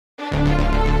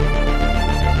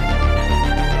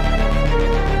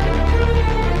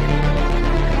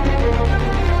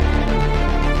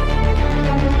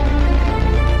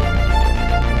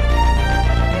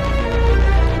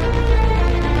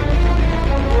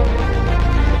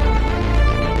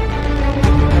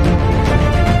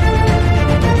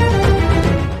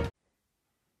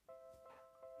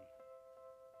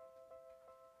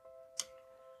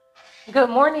Good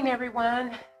morning,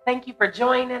 everyone. Thank you for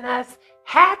joining us.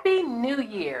 Happy New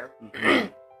Year.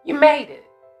 You made it.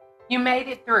 You made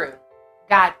it through.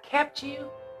 God kept you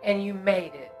and you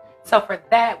made it. So for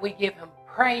that, we give him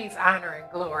praise, honor,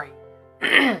 and glory.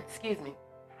 Excuse me.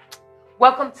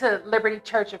 Welcome to Liberty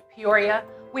Church of Peoria.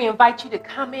 We invite you to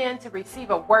come in to receive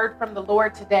a word from the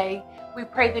Lord today. We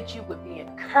pray that you would be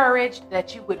encouraged,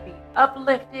 that you would be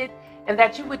uplifted, and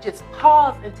that you would just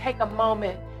pause and take a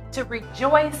moment to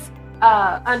rejoice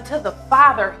unto the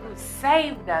Father who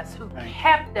saved us, who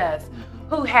kept us,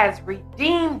 who has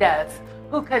redeemed us,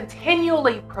 who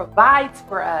continually provides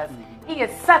for us. He is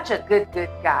such a good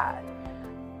God.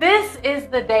 This is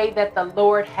the day that the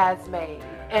Lord has made,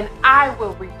 and I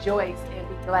will rejoice and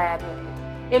be glad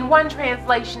in it. In one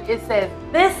translation, it says,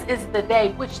 "This is the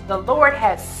day which the Lord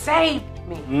has saved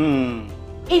me."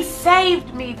 He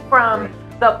saved me from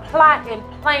the plot and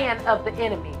plan of the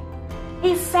enemy.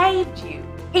 He saved you.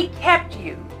 He kept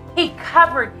you. He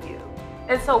covered you.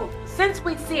 And so since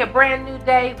we see a brand new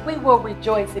day, we will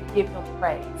rejoice and give him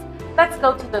praise. Let's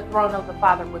go to the throne of the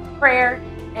Father with prayer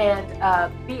and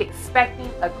be expecting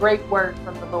a great word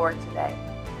from the Lord today.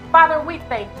 Father, we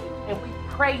thank you and we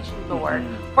praise you, Lord,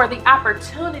 for the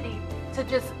opportunity to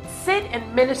just sit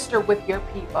and minister with your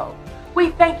people.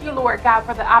 We thank you, Lord God,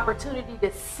 for the opportunity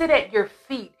to sit at your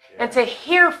feet and to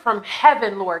hear from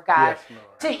heaven, Lord God,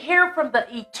 to hear from the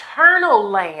eternal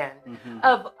land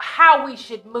of how we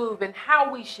should move and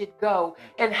how we should go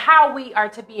and how we are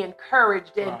to be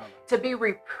encouraged and to be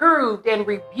reproved and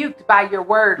rebuked by your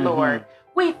word, Lord.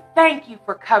 We thank you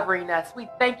for covering us. We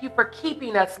thank you for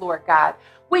keeping us, Lord God.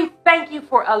 We thank you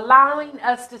for allowing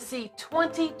us to see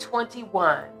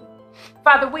 2021.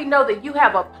 Father, we know that you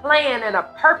have a plan and a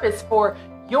purpose for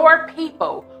your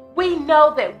people. We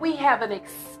know that we have an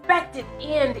expected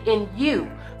end in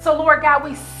you. So, Lord God,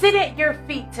 we sit at your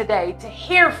feet today to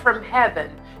hear from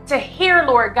heaven, to hear,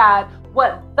 Lord God,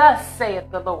 what thus saith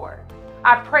the Lord.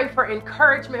 I pray for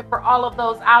encouragement for all of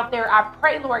those out there. I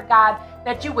pray, Lord God,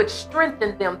 that you would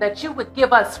strengthen them, that you would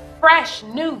give us fresh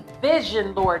new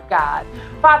vision, Lord God.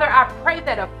 Father, I pray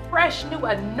that a fresh new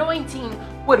anointing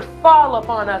would fall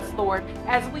upon us, Lord,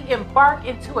 as we embark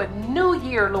into a new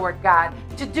year, Lord God,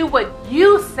 to do what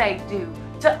you say do,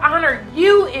 to honor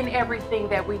you in everything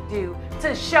that we do,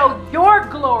 to show your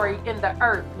glory in the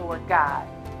earth, Lord God.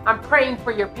 I'm praying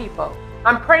for your people.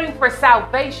 I'm praying for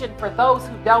salvation for those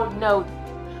who don't know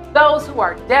you, those who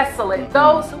are desolate,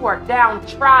 those who are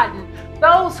downtrodden,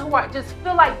 those who are just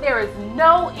feel like there is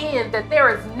no end, that there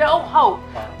is no hope.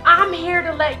 I'm here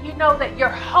to let you know that your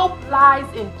hope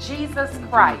lies in Jesus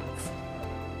Christ.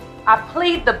 I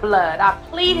plead the blood. I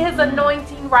plead his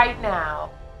anointing right now.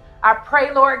 I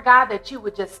pray, Lord God, that you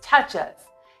would just touch us.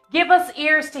 Give us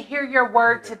ears to hear your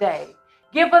word today.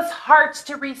 Give us hearts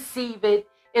to receive it.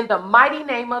 In the mighty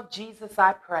name of Jesus,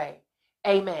 I pray.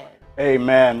 Amen.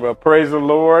 Amen. Well, praise the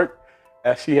Lord.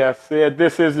 As she has said,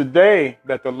 this is the day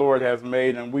that the Lord has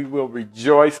made, and we will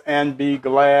rejoice and be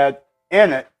glad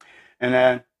in it.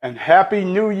 And happy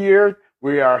New Year.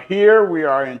 We are here. We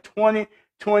are in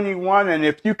 2021. And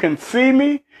if you can see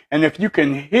me and if you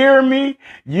can hear me,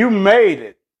 you made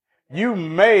it. You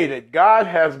made it. God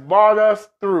has brought us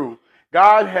through.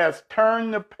 God has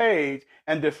turned the page.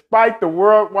 And despite the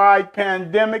worldwide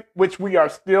pandemic, which we are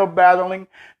still battling,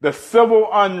 the civil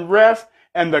unrest,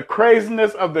 and the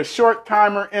craziness of the short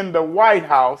timer in the White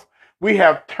House, we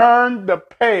have turned the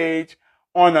page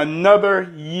on another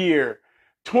year,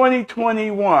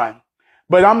 2021.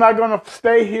 But I'm not going to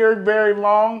stay here very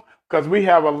long because we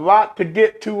have a lot to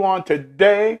get to on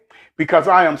today, because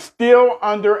I am still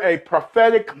under a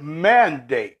prophetic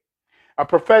mandate. A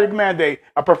prophetic mandate.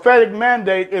 A prophetic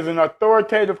mandate is an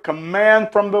authoritative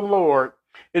command from the Lord.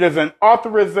 It is an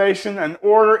authorization, an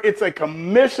order. It's a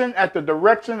commission at the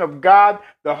direction of God,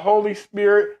 the Holy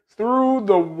Spirit, through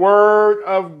the Word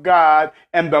of God.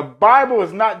 And the Bible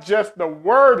is not just the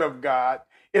Word of God.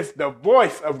 It's the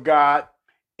voice of God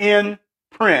in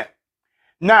print.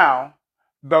 Now,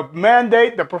 the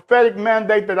mandate, the prophetic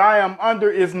mandate that I am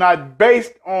under is not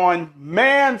based on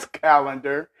man's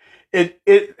calendar. It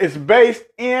is based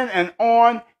in and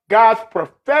on God's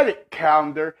prophetic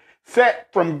calendar,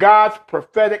 set from God's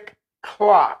prophetic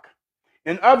clock.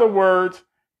 In other words,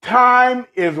 time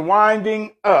is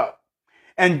winding up.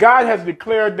 And God has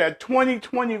declared that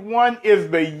 2021 is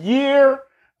the year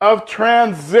of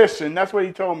transition. That's what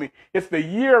he told me. It's the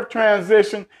year of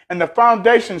transition. And the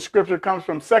foundation scripture comes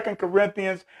from 2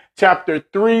 Corinthians chapter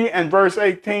 3 and verse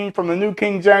 18 from the New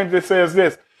King James. It says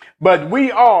this: "But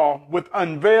we all, with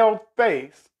unveiled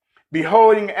face,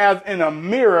 beholding as in a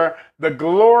mirror the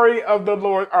glory of the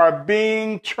Lord, are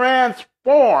being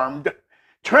transformed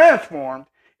transformed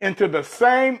into the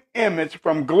same image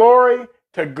from glory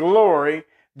to glory,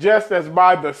 just as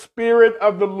by the Spirit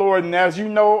of the Lord. And as you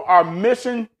know, our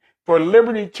mission for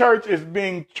Liberty Church is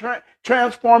being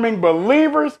transforming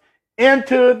believers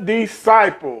into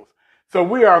disciples. So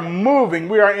we are moving.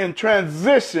 We are in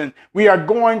transition. We are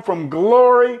going from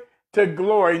glory to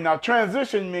glory. Now,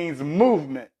 transition means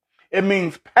movement. It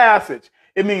means passage.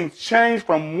 It means change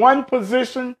from one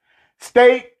position,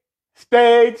 state,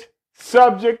 stage,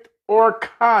 subject, or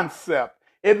concept.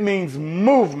 It means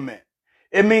movement.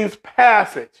 It means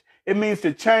passage. It means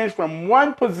to change from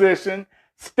one position,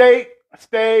 state,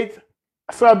 stage,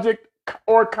 subject,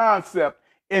 or concept.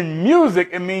 In music,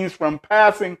 it means from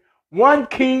passing one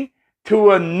key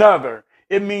to another.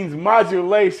 It means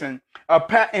modulation.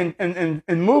 In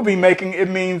movie making, it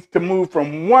means to move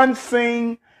from one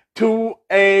scene to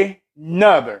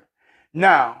another.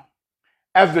 Now,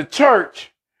 as the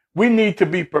church, we need to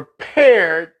be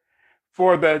prepared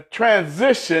for the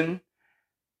transition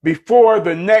before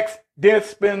the next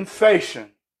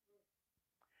dispensation.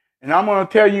 And I'm going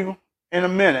to tell you in a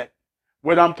minute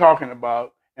what I'm talking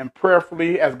about. And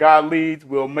prayerfully, as God leads,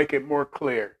 we'll make it more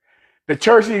clear. The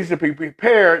church needs to be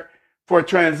prepared for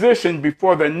transition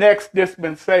before the next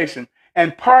dispensation.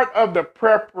 And part of the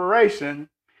preparation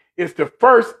is to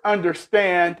first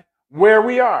understand where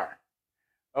we are.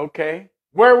 Okay?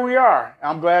 Where we are.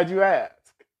 I'm glad you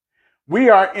asked. We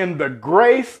are in the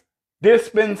grace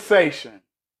dispensation.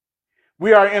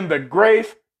 We are in the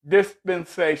grace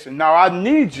dispensation. Now, I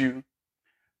need you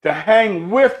to hang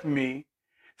with me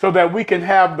so that we can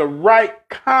have the right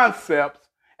concepts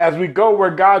as we go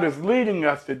where God is leading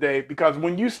us today. Because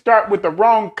when you start with the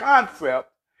wrong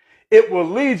concept, it will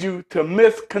lead you to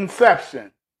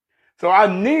misconception. So I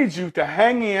need you to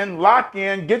hang in, lock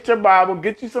in, get your Bible,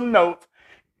 get you some notes,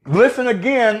 listen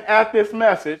again at this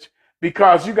message,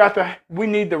 because we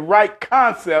need the right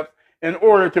concepts in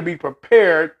order to be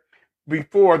prepared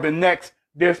before the next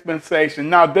dispensation.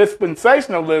 Now,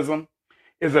 dispensationalism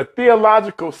is a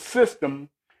theological system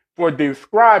for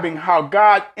describing how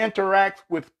God interacts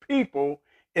with people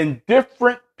in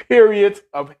different periods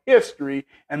of history,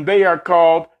 and they are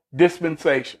called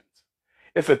dispensations.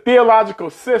 It's a theological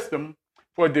system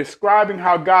for describing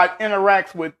how God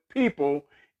interacts with people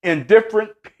in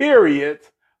different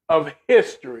periods of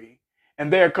history,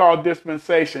 and they are called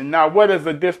dispensation. Now, what is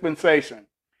a dispensation?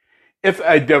 It's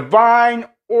a divine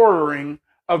ordering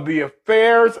of the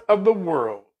affairs of the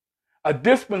world. A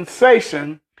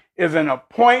dispensation is an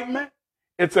appointment,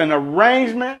 it's an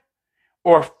arrangement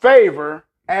or favor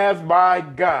as by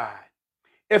God.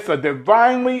 It's a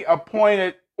divinely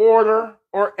appointed order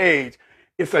or age.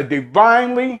 It's a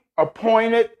divinely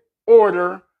appointed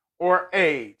order or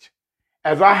age.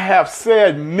 As I have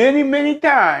said many, many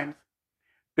times,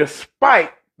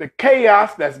 despite the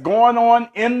chaos that's going on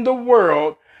in the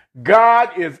world,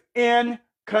 God is in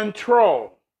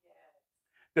control.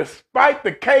 Despite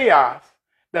the chaos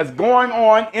that's going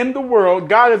on in the world,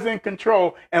 God is in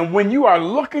control. And when you are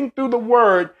looking through the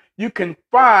Word, you can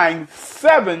find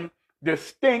 7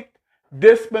 distinct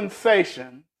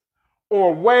dispensations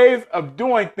or ways of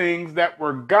doing things that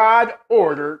were God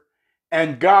ordered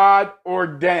and God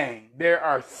ordained. There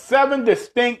are 7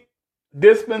 distinct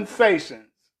dispensations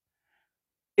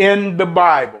in the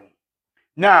Bible.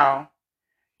 Now,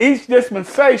 each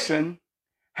dispensation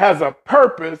has a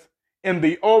purpose in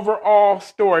the overall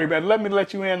story. But let me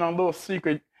let you in on a little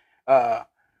secret.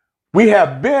 We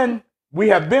have been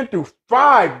through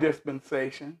 5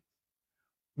 dispensations.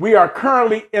 We are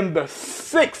currently in the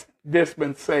 6th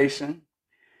dispensation,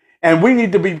 and we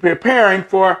need to be preparing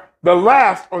for the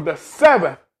last or the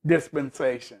 7th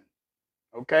dispensation.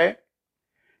 Okay?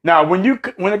 Now, when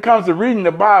it comes to reading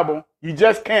the Bible, you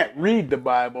just can't read the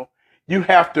Bible. You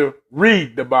have to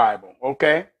read the Bible.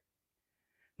 Okay?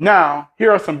 Now,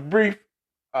 here are some brief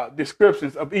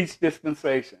descriptions of each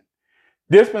dispensation.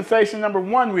 Dispensation number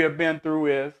 1 we have been through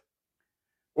is,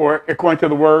 or according to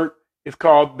the Word, is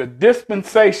called the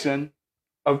dispensation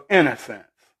of innocence.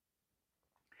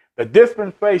 The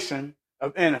dispensation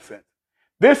of innocence.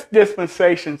 This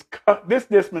dispensation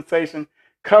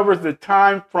covers the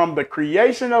time from the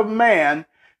creation of man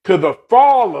to the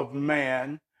fall of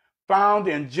man, found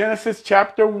in Genesis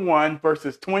chapter 1,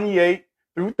 verses 28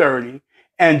 through 30,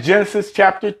 and Genesis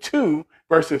chapter 2,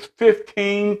 verses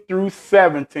 15 through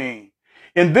 17.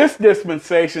 In this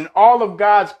dispensation, all of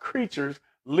God's creatures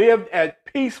lived at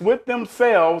peace with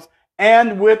themselves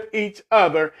and with each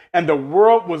other, and the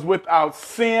world was without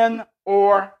sin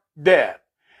or death.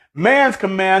 Man's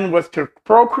command was to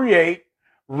procreate,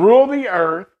 rule the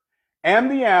earth and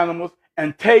the animals,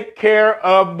 and take care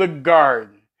of the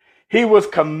garden. He was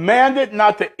commanded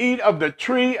not to eat of the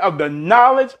tree of the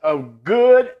knowledge of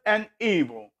good and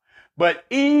evil. But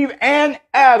Eve and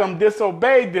Adam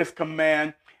disobeyed this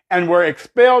command and were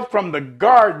expelled from the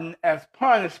garden as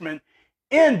punishment,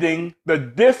 ending the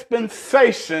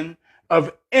dispensation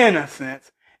of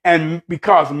innocence, and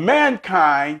because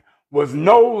mankind was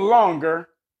no longer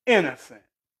innocent.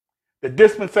 The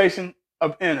dispensation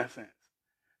of innocence.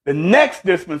 The next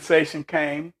dispensation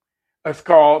came, it's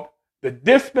called the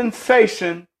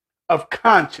dispensation of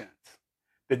conscience.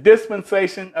 The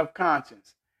dispensation of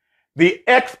conscience. The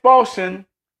expulsion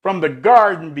from the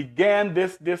garden began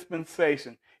this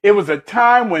dispensation. It was a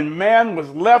time when man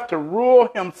was left to rule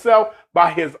himself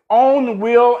by his own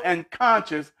will and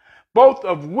conscience, both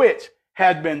of which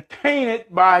had been tainted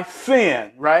by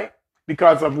sin, right?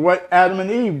 Because of what Adam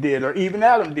and Eve did, or even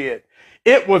Adam did.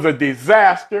 It was a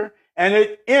disaster, and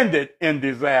it ended in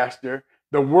disaster,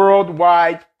 the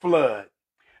worldwide flood.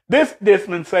 This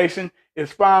dispensation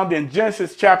is found in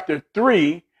Genesis chapter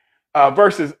 3,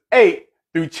 verses 8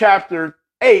 through chapter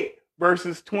 8,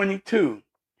 verses 22.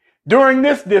 During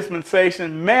this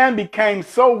dispensation, man became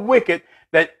so wicked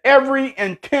that every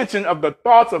intention of the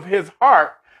thoughts of his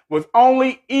heart was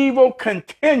only evil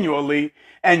continually,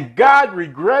 and God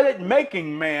regretted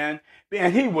making man,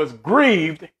 and he was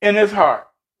grieved in his heart.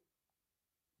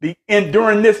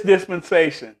 During this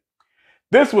dispensation.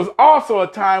 This was also a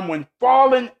time when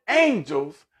fallen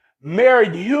angels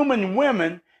married human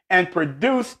women and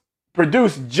produced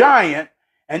giant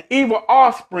and evil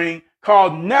offspring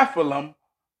called Nephilim,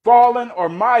 fallen or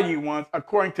mighty ones,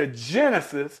 according to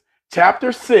Genesis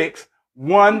chapter 6,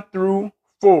 1 through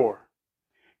 4.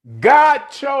 God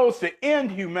chose to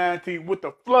end humanity with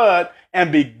the flood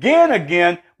and begin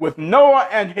again with Noah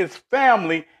and his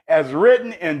family, as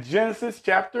written in Genesis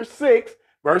chapter 6,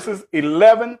 verses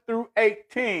 11 through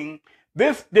 18.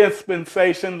 This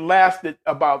dispensation lasted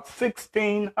about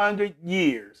 1,600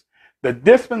 years. The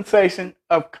dispensation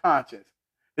of conscience.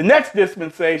 The next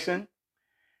dispensation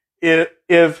is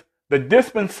the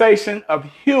dispensation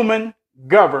of human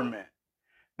government.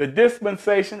 The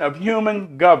dispensation of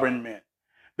human government.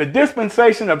 The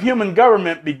dispensation of human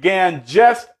government began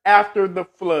just after the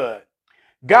flood.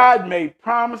 God made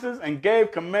promises and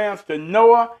gave commands to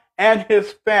Noah and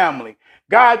his family.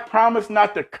 God promised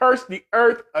not to curse the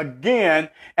earth again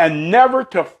and never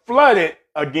to flood it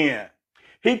again.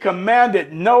 He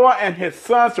commanded Noah and his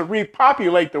sons to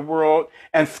repopulate the world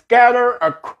and scatter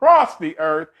across the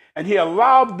earth, and he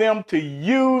allowed them to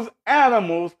use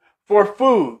animals for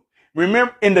food.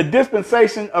 Remember, in the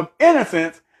dispensation of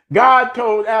innocence, God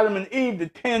told Adam and Eve to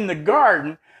tend the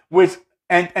garden,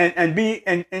 and be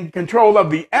in control of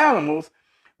the animals,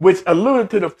 which alluded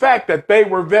to the fact that they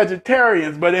were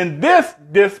vegetarians. But in this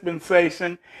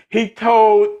dispensation, he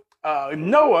told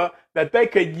Noah that they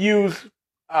could use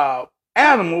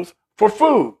animals for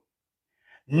food.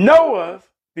 Noah's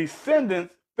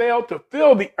descendants failed to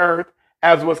fill the earth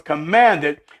as was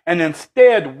commanded, and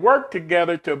instead worked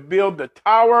together to build the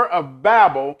Tower of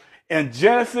Babel in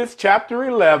Genesis chapter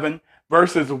 11,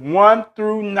 verses 1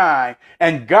 through 9.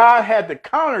 And God had to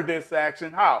counter this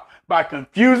action. How? By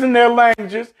confusing their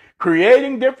languages,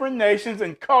 creating different nations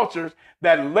and cultures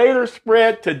that later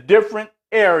spread to different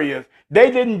areas. They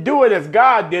didn't do it as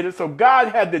God did it, so God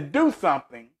had to do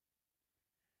something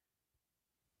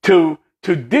to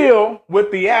deal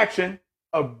with the action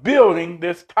of building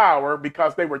this tower,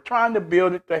 because they were trying to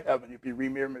build it to heaven, if you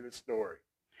remember the story.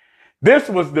 This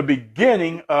was the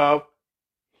beginning of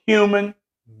human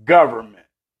government.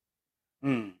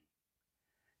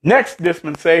 Next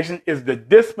dispensation is the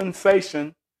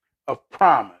dispensation of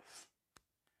promise.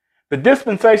 The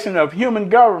dispensation of human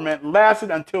government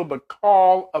lasted until the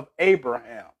call of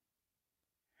Abraham.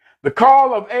 The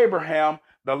call of Abraham,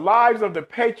 the lives of the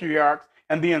patriarchs,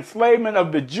 and the enslavement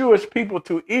of the Jewish people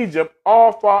to Egypt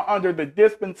all fall under the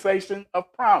dispensation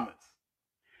of promise.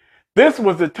 This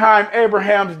was the time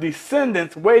Abraham's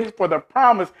descendants waited for the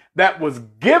promise that was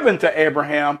given to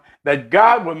Abraham, that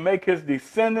God would make his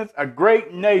descendants a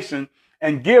great nation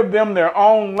and give them their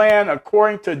own land,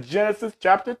 according to Genesis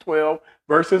chapter 12,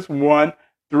 verses 1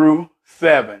 through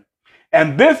 7.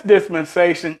 And this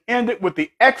dispensation ended with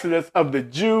the exodus of the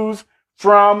Jews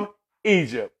from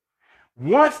Egypt.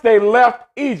 Once they left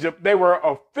Egypt, they were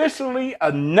officially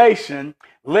a nation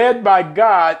led by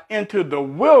God into the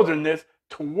wilderness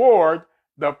toward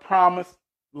the promised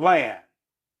land.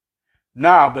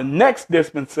 Now, the next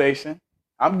dispensation,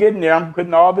 I'm getting there. I'm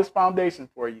putting all this foundation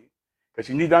for you, because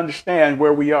you need to understand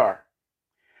where we are.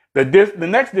 The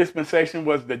next dispensation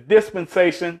was the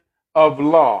dispensation of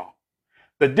law.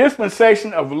 The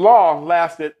dispensation of law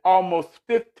lasted almost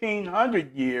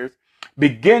 1,500 years,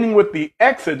 beginning with the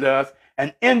Exodus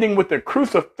and ending with the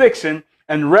crucifixion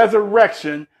and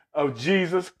resurrection of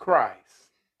Jesus Christ.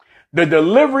 The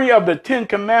delivery of the Ten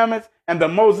Commandments and the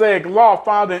Mosaic Law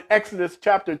found in Exodus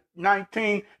chapter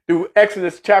 19 through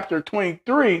Exodus chapter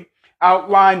 23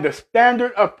 outlined the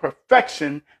standard of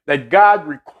perfection that God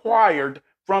required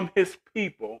from his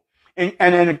people, and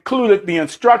it included the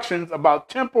instructions about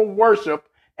temple worship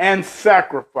and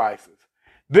sacrifices.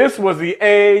 This was the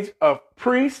age of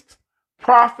priests,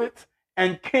 prophets,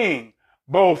 and kings,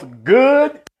 both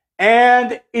good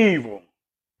and evil.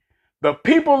 The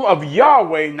people of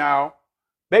Yahweh now,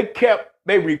 they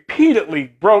repeatedly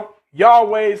broke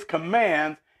Yahweh's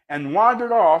commands and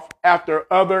wandered off after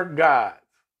other gods.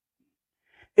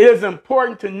 It is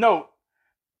important to note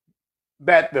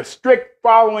that the strict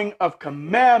following of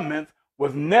commandments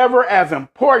was never as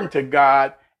important to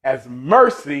God as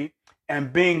mercy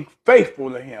and being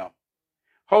faithful to him.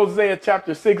 Hosea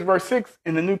chapter 6 verse 6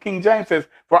 in the New King James says,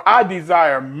 "For I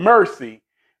desire mercy,"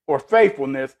 or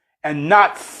faithfulness, "and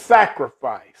not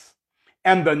sacrifice,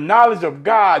 and the knowledge of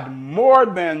God more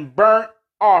than burnt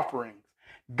offerings."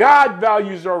 God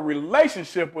values your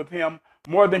relationship with him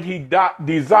more than he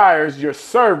desires your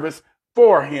service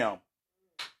for him.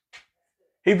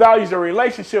 He values your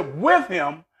relationship with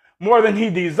him more than he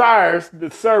desires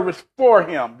the service for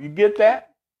him. You get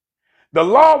that? The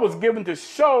law was given to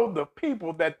show the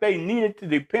people that they needed to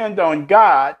depend on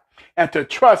God and to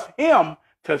trust him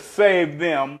to save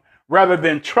them rather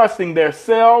than trusting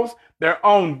themselves, their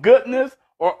own goodness,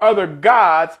 or other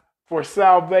gods for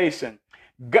salvation.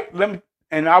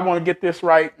 And I want to get this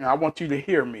right, and I want you to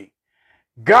hear me.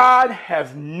 God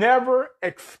has never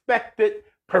expected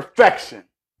perfection.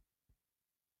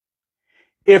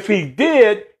 If he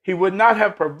did, he would not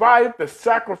have provided the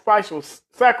sacrificial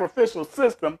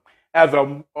system as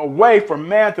a way for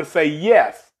man to say,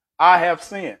 "Yes, I have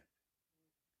sinned."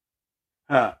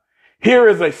 Here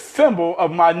is a symbol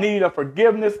of my need of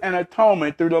forgiveness and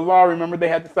atonement through the law. Remember, they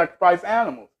had to sacrifice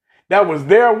animals. That was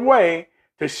their way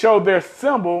to show their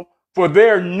symbol for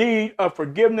their need of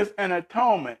forgiveness and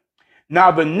atonement.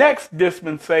 Now, the next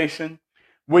dispensation,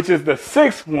 which is the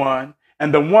sixth one,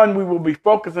 and the one we will be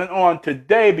focusing on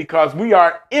today because we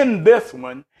are in this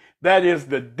one, that is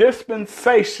the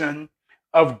dispensation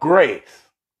of grace.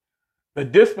 The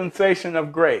dispensation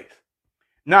of grace.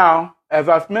 Now, as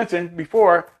I mentioned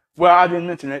before, well, I didn't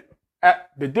mention it.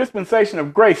 The dispensation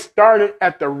of grace started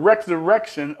at the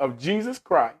resurrection of Jesus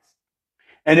Christ,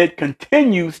 and it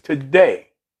continues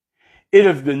today. It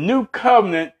is the new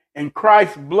covenant in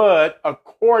Christ's blood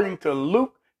according to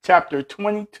Luke chapter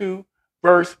 22,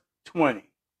 verse 20.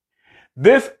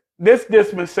 This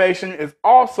dispensation is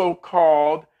also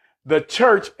called the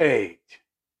church age.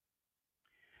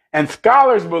 And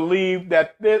scholars believe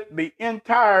that the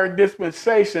entire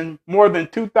dispensation, more than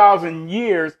 2,000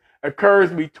 years,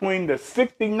 occurs between the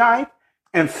 69th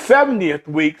and 70th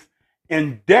weeks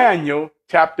in Daniel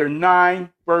chapter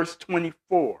 9, verse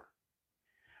 24.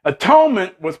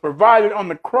 Atonement was provided on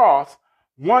the cross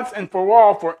once and for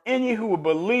all for any who would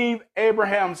believe,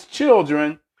 Abraham's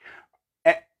children,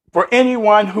 for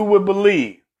anyone who would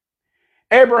believe.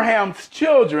 Abraham's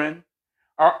children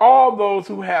are all those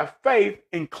who have faith,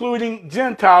 including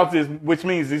Gentiles, which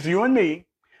means it's you and me,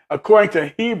 according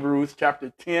to Hebrews chapter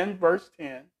 10, verse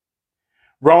 10,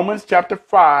 Romans chapter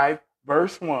 5,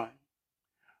 verse 1,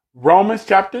 Romans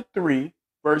chapter 3,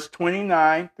 verse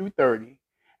 29 through 30,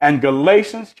 and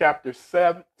Galatians chapter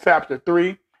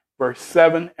 3, verse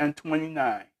 7 and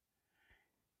 29.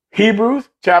 Hebrews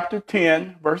chapter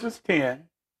 10, verses 10,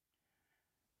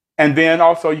 and then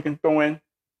also you can throw in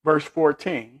verse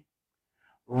 14.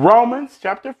 Romans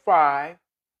chapter 5,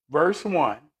 verse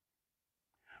 1.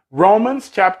 Romans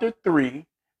chapter 3,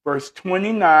 verse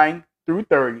 29 through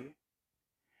 30.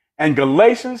 And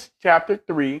Galatians chapter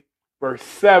 3, verse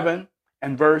 7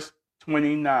 and verse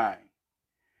 29.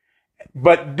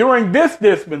 But during this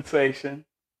dispensation,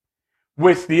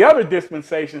 which the other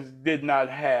dispensations did not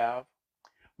have,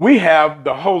 we have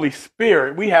the Holy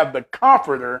Spirit. We have the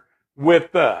Comforter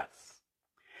with us.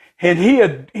 And he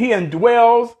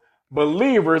indwells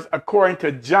believers according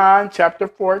to John chapter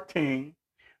 14,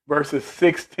 verses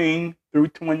 16 through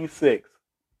 26.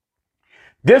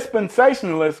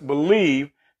 Dispensationalists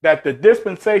believe that the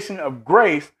dispensation of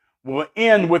grace will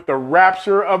end with the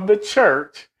rapture of the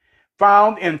church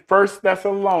found in 1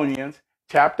 Thessalonians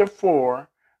chapter 4,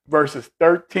 verses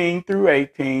 13 through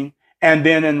 18, and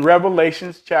then in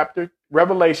Revelation chapter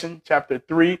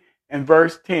 3 and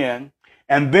verse 10,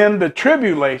 and then the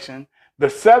tribulation, the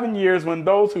 7 years when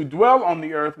those who dwell on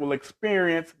the earth will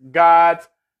experience God's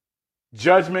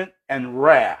judgment and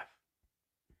wrath.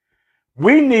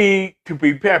 we need to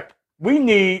prepare. We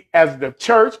need, as the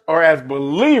church or as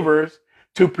believers,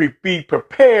 to be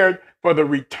prepared for the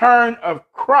return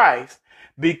of Christ,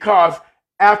 because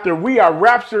after we are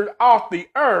raptured off the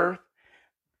earth,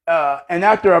 and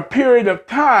after a period of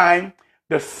time,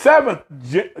 the seventh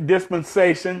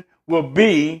dispensation will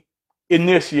be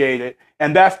initiated,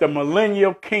 and that's the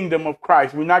millennial kingdom of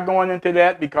Christ. We're not going into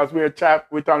that because we're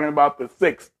talking about the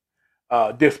sixth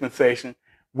dispensation,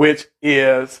 which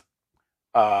is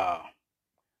the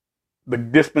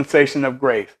dispensation of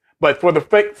grace. But for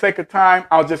the sake of time,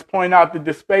 I'll just point out that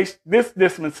this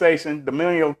dispensation, the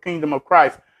millennial kingdom of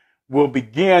Christ, will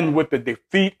begin with the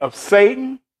defeat of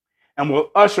Satan and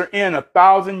will usher in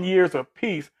 1,000 years of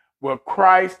peace where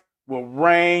Christ will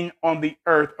reign on the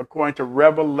earth, according to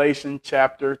Revelation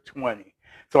chapter 20.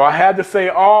 So I had to say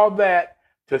all that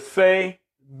to say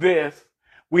this.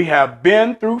 We have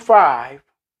been through 5.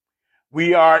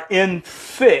 We are in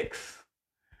 6,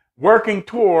 working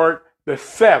toward the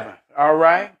 7th, all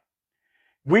right?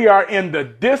 We are in the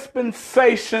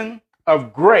dispensation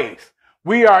of grace.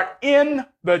 We are in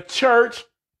the church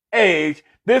age.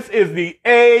 This is the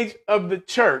age of the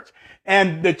church.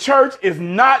 And the church is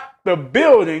not the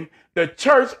building. The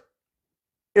church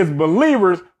is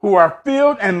believers who are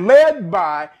filled and led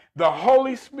by the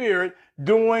Holy Spirit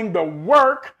doing the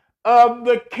work of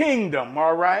the kingdom,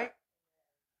 all right?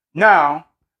 Now,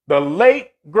 the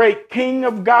late, great king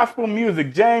of gospel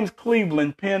music, James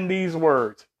Cleveland, penned these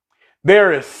words.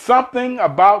 There is something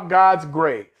about God's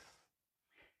grace.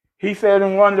 He said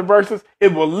in one of the verses,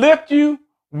 it will lift you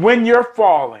when you're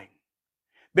falling.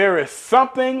 There is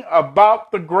something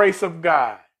about the grace of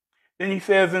God. Then he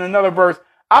says in another verse,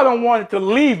 I don't want it to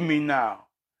leave me now.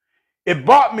 It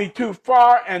brought me too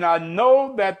far, and I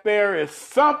know that there is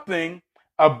something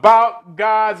about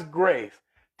God's grace.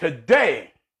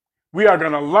 Today, we are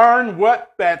going to learn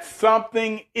what that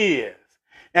something is.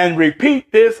 And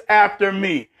repeat this after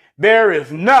me. There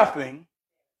is nothing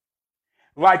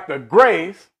like the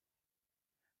grace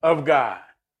of God.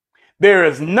 There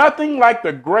is nothing like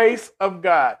the grace of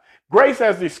God. Grace,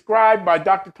 as described by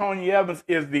Dr. Tony Evans,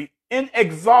 is the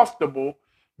inexhaustible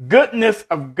goodness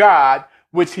of God,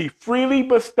 which he freely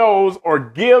bestows or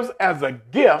gives as a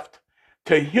gift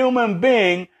to human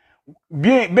beings,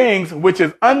 which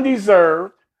is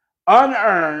undeserved,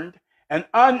 unearned, and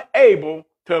unable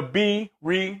to be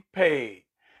repaid.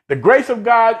 The grace of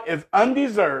God is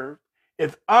undeserved,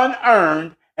 it's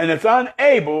unearned, and it's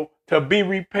unable to be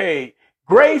repaid.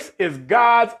 Grace is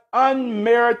God's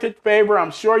unmerited favor.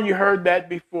 I'm sure you heard that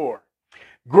before.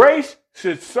 Grace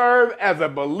should serve as a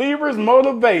believer's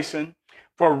motivation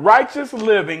for righteous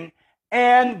living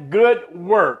and good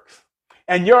works.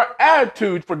 And your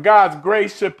attitude for God's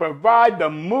grace should provide the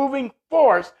moving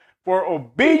force for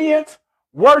obedience,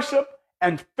 worship,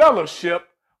 and fellowship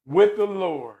with the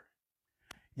Lord.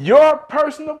 Your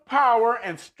personal power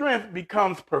and strength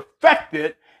becomes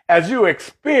perfected as you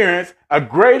experience a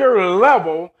greater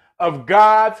level of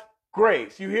God's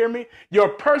grace. You hear me? Your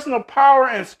personal power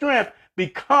and strength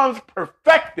becomes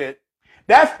perfected.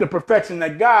 That's the perfection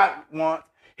that God wants.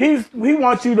 He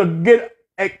wants you to get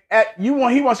he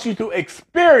wants you to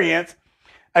experience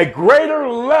a greater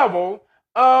level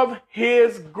of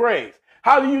his grace.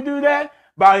 How do you do that?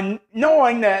 By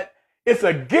knowing that it's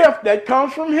a gift that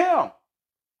comes from him.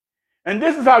 And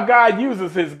this is how God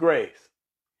uses his grace.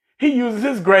 He uses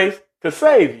his grace to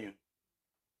save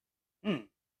you.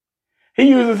 He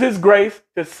uses his grace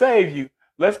to save you.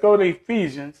 Let's go to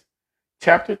Ephesians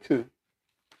chapter 2.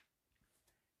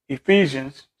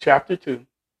 Ephesians chapter 2.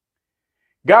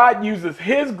 God uses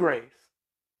his grace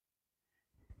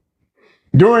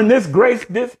during this grace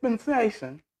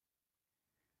dispensation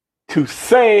to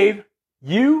save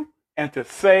you and to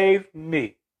save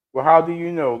me. Well, how do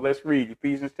you know? Let's read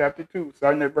Ephesians chapter 2,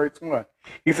 starting at verse 1.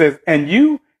 He says, and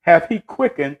you hath he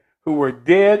quickened who were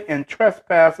dead in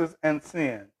trespasses and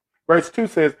sin. Verse 2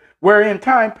 says, where in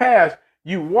time past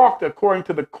you walked according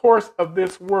to the course of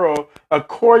this world,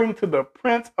 according to the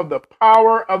prince of the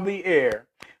power of the air,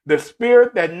 the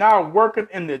spirit that now worketh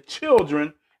in the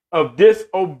children of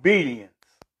disobedience.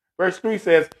 Verse 3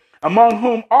 says, among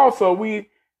whom also we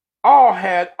all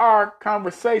had our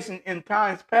conversation in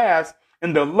times past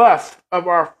in the lust of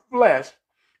our flesh,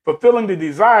 fulfilling the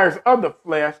desires of the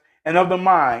flesh and of the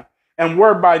mind, and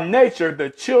were by nature the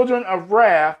children of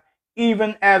wrath,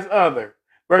 even as others.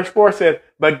 Verse 4 says,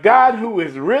 but God, who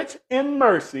is rich in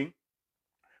mercy,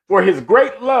 for his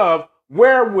great love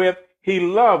wherewith he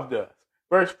loved us.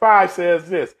 Verse 5 says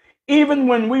this, even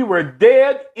when we were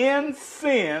dead in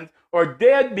sins, or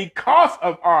dead because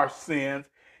of our sins,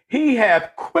 he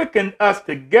hath quickened us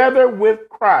together with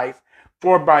Christ.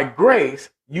 for by grace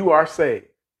you are saved.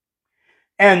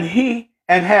 And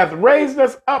hath raised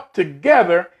us up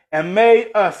together and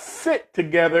made us sit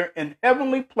together in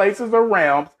heavenly places or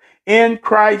realms in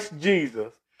Christ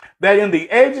Jesus, that in the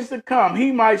ages to come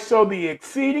he might show the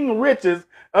exceeding riches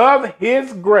of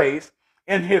his grace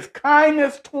and his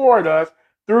kindness toward us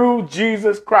through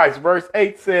Jesus Christ. Verse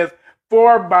 8 says,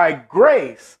 for by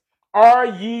grace are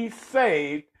ye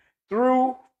saved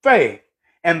through faith,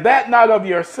 and that not of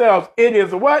yourselves, it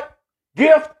is what?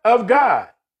 Gift of God,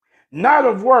 not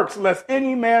of works, lest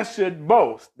any man should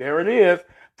boast. There it is.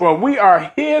 For we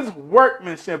are his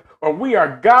workmanship, or we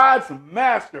are God's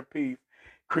masterpiece,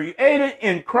 created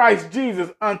in Christ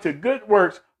Jesus unto good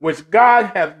works, which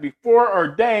God hath before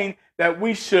ordained that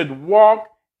we should walk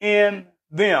in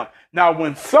them. Now,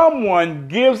 when someone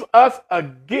gives us a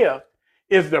gift,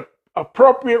 is the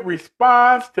appropriate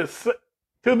response to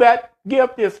that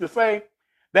gift is to say,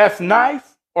 that's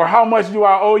nice, or how much do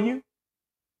I owe you?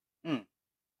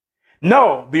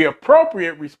 No, the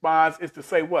appropriate response is to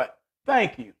say what?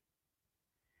 Thank you.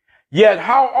 Yet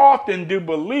how often do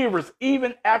believers,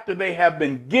 even after they have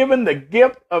been given the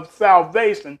gift of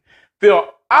salvation, feel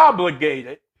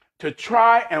obligated to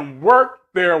try and work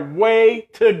their way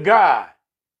to God?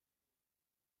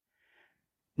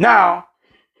 Now,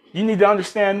 you need to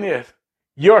understand this.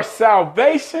 Your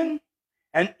salvation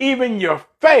and even your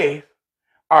faith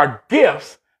are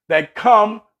gifts that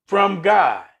come from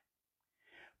God.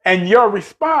 And your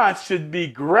response should be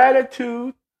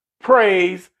gratitude,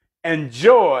 praise, and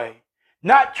joy,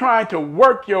 not trying to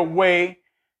work your way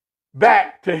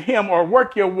back to him or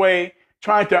work your way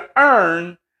trying to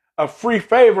earn a free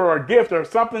favor or gift or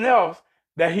something else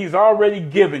that he's already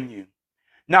given you.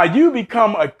 Now you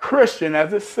become a Christian,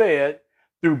 as it said,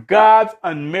 through God's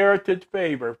unmerited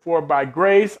favor. For by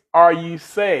grace are ye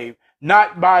saved,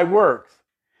 not by works.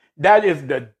 That is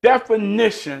the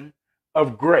definition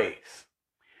of grace.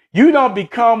 You don't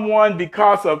become one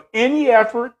because of any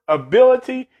effort,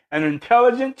 ability, an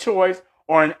intelligent choice,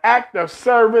 or an act of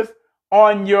service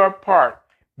on your part.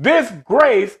 This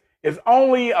grace is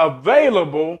only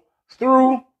available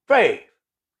through faith.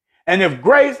 And if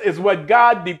grace is what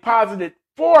God deposited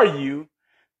for you,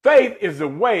 faith is the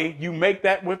way you make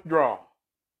that withdrawal.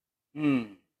 You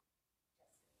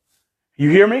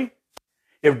hear me?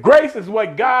 If grace is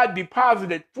what God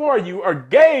deposited for you or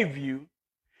gave you,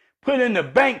 put in the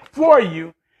bank for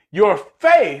you, your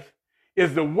faith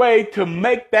is the way to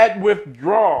make that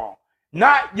withdrawal.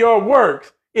 Not your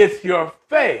works, it's your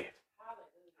faith.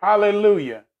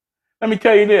 Hallelujah. Let me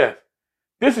tell you this.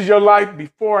 This is your life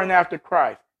before and after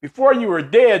Christ. Before you were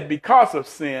dead because of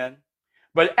sin,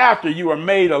 but after you were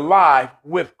made alive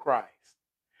with Christ.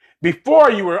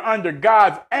 Before you were under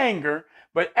God's anger,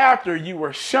 but after you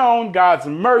were shown God's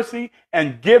mercy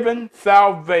and given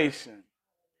salvation.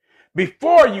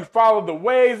 Before you followed the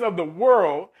ways of the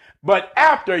world, but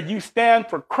after you stand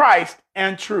for Christ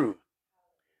and truth.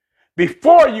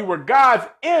 Before you were God's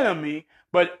enemy,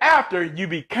 but after you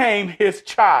became his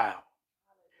child.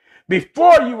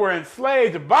 Before you were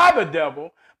enslaved by the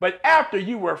devil, but after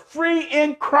you were free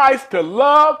in Christ to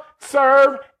love,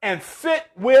 serve, and sit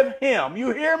with him.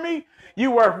 You hear me?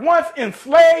 You were once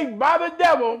enslaved by the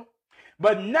devil,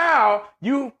 but now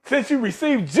since you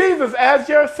received Jesus as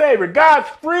your Savior, God's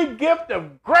free gift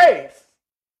of grace,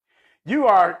 you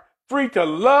are free to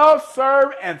love,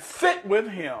 serve, and sit with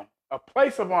him, a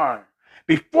place of honor.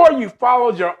 Before you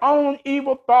followed your own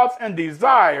evil thoughts and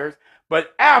desires,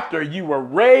 but after you were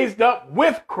raised up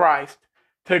with Christ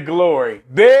to glory.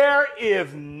 There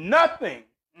is nothing,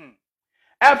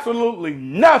 absolutely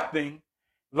nothing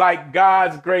like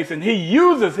God's grace. And he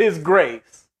uses his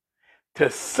grace to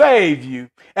save you.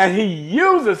 And he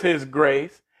uses his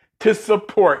grace to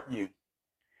support you.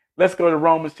 Let's go to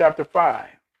Romans chapter 5.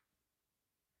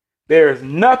 There is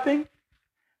nothing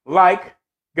like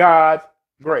God's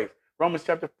grace. Romans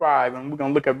chapter 5, and we're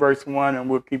going to look at verse 1 and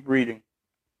we'll keep reading.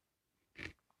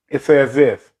 It says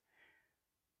this.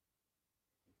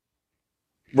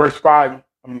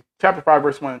 Chapter 5,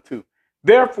 verse 1 and 2.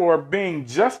 Therefore, being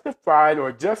justified,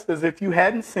 or just as if you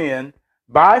hadn't sinned,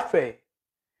 by faith,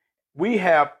 we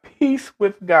have peace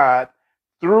with God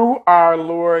through our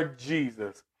Lord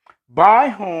Jesus, by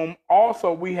whom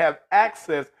also we have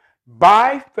access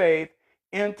by faith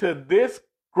into this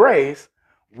grace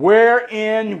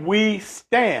wherein we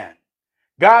stand.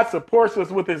 God supports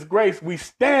us with his grace. We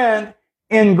stand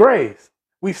in grace.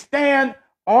 We stand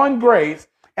on grace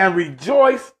and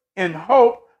rejoice in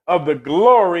hope of the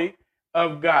glory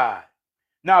of God.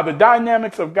 Now, the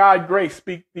dynamics of God's grace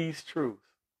speak these truths.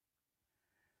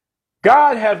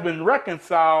 God has been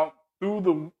reconciled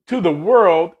to the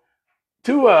world,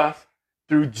 to us,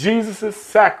 through Jesus'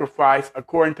 sacrifice,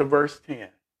 according to verse 10.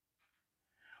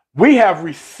 We have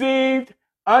received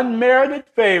unmerited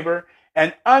favor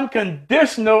and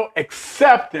unconditional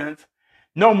acceptance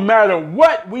no matter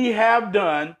what we have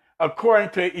done, according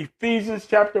to Ephesians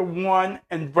chapter 1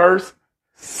 and verse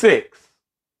 6.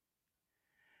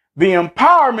 The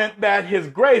empowerment that his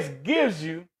grace gives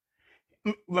you,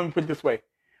 let me put it this way.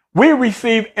 We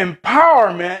receive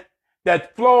empowerment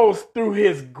that flows through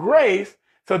his grace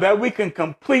so that we can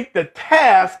complete the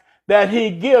task that he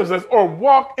gives us or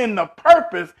walk in the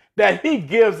purpose that he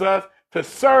gives us to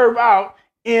serve out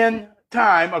in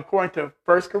time, according to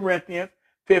 1 Corinthians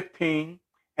 15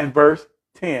 and verse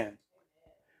 10.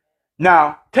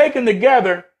 Now, taken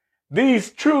together, these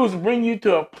truths bring you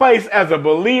to a place as a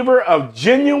believer of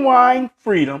genuine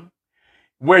freedom,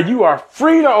 where you are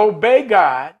free to obey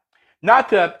God, not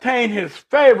to obtain his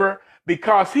favor,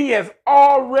 because he has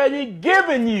already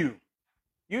given you.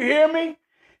 You hear me?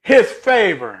 His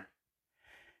favor.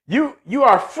 You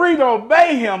are free to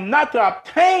obey him, not to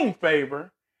obtain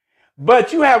favor,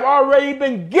 but you have already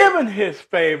been given his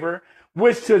favor,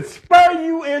 which should spur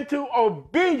you into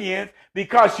obedience,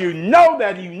 because you know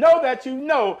that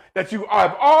you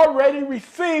have already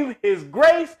received his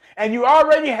grace and you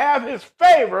already have his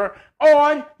favor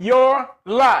on your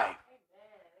life.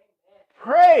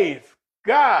 Praise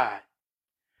God.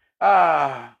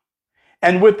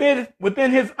 And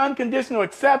within his unconditional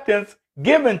acceptance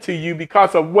given to you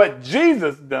because of what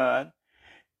Jesus done,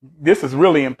 this is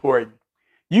really important.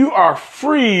 You are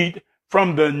freed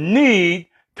from the need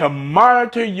to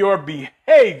monitor your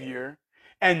behavior,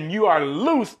 and you are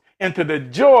loosed into the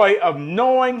joy of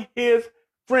knowing his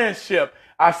friendship.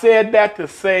 I said that to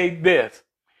say this.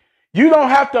 You don't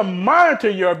have to monitor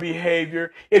your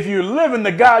behavior if you're living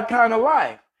the God kind of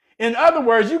life. In other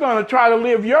words, you're going to try to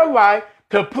live your life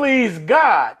to please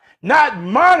God, not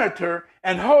monitor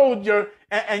and hold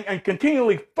and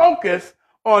continually focus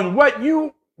on what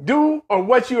you do or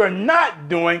what you are not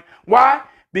doing. Why?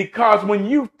 Because when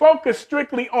you focus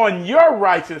strictly on your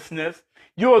righteousness,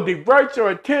 you'll divert your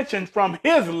attention from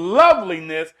his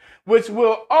loveliness, which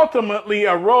will ultimately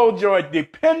erode your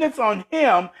dependence on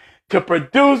him to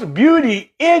produce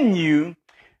beauty in you,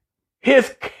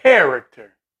 his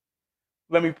character.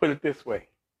 Let me put it this way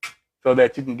so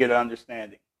that you can get an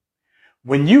understanding.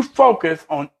 When you focus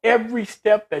on every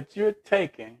step that you're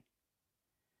taking,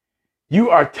 you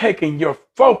are taking your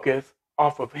focus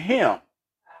off of him.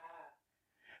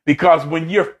 Because when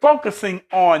you're focusing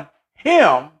on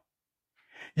him,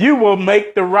 you will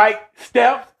make the right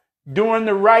steps, doing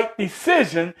the right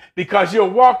decision, because you'll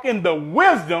walk in the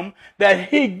wisdom that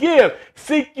he gives.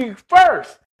 Seek you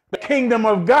first the kingdom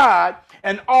of God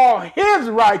and all his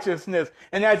righteousness.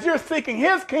 And as you're seeking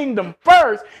his kingdom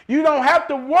first, you don't have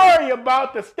to worry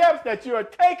about the steps that you're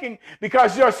taking,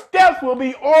 because your steps will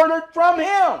be ordered from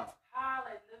him.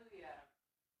 Hallelujah.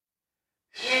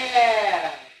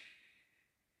 Yeah.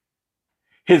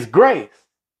 His grace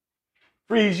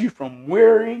frees you from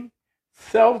wearying,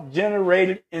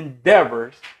 self-generated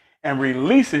endeavors and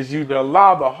releases you to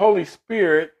allow the Holy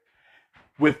Spirit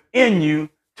within you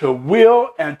to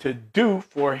will and to do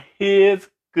for his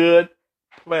good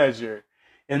pleasure.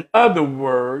 In other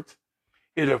words,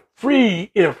 it'll free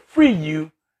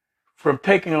you from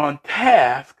taking on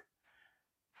tasks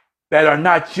that are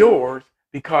not yours,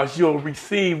 because you'll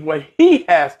receive what he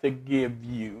has to give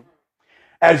you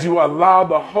as you allow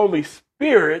the Holy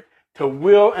Spirit to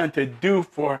will and to do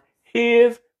for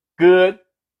his good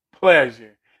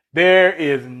pleasure. There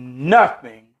is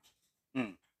nothing,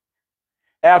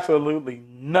 absolutely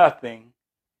nothing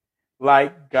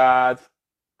like God's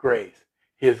grace.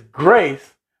 His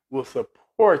grace will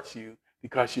support you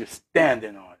because you're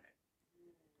standing on it.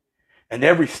 And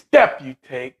every step you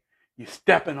take, you're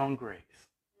stepping on grace.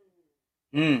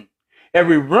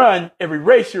 Every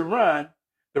race you run,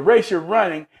 the race you're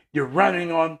running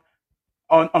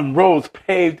on roads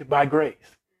paved by grace.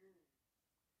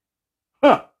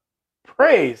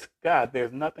 Praise God.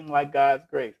 There's nothing like God's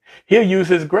grace. He'll use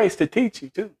his grace to teach you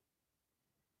too.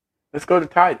 Let's go to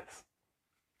Titus.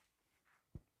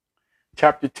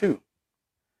 Chapter 2.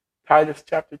 Titus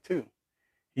chapter 2.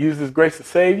 He uses his grace to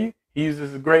save you. He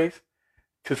uses his grace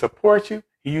to support you.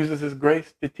 He uses his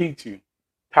grace to teach you.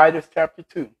 Titus chapter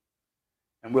 2.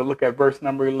 And we'll look at verse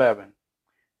number 11.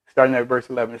 Starting at verse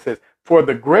 11, it says, "For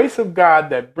the grace of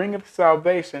God that bringeth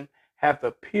salvation hath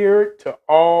appeared to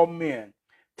all men,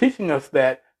 teaching us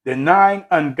that, denying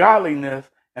ungodliness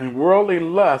and worldly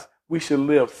lust, we should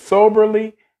live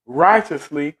soberly,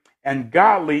 righteously, and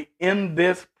godly in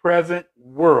this present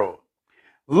world,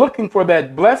 looking for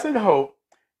that blessed hope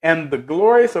and the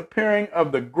glorious appearing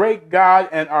of the great God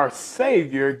and our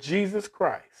Savior, Jesus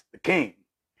Christ, the King.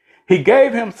 He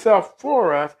gave himself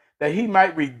for us that he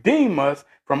might redeem us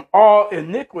from all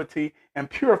iniquity and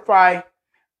purify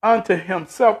unto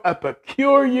himself a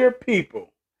peculiar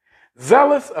people,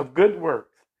 zealous of good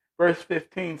works. Verse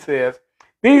 15 says,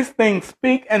 these things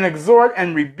speak and exhort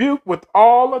and rebuke with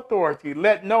all authority.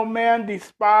 Let no man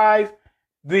despise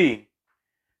thee.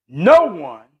 No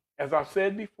one, as I've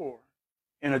said before,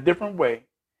 in a different way,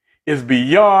 is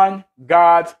beyond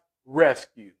God's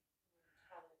rescue.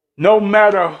 No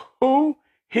matter who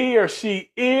he or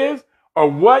she is or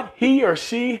what he or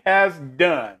she has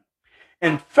done.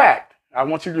 In fact, I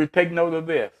want you to take note of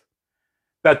this,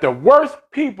 that the worst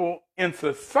people in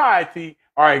society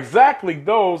are exactly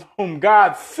those whom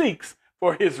God seeks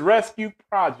for his rescue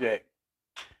project.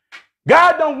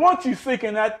 God don't want you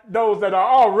seeking at those that are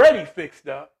already fixed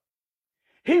up.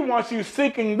 He wants you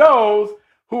seeking those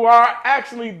who are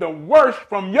actually the worst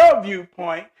from your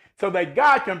viewpoint so that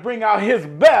God can bring out his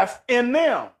best in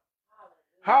them.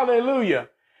 Hallelujah.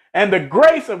 And the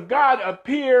grace of God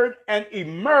appeared and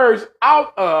emerged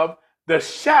out of the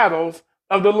shadows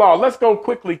of the law. Let's go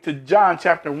quickly to John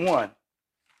chapter 1.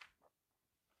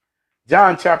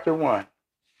 John chapter 1.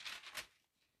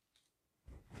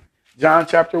 John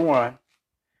chapter 1.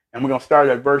 And we're going to start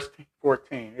at verse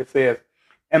 14. It says,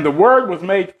 and the word was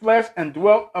made flesh and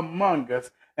dwelt among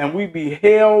us, and we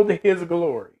beheld his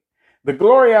glory. The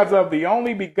glory as of the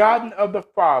only begotten of the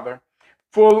Father,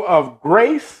 full of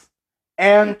grace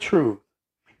and truth.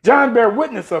 John bare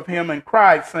witness of him and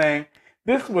cried, saying,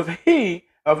 this was he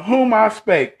of whom I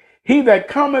spake. He that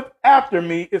cometh after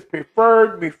me is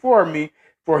preferred before me,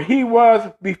 for he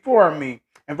was before me.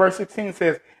 And verse 16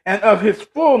 says, and of his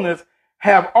fullness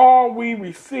have all we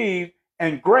received,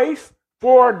 and grace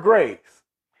for grace.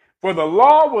 For the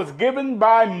law was given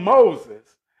by Moses,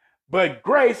 but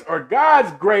grace, or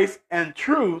God's grace and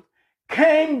truth,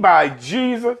 came by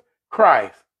Jesus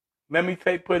Christ. Let me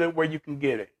put it where you can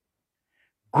get it.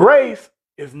 Grace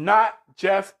is not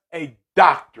just a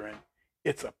doctrine,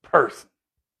 it's a person.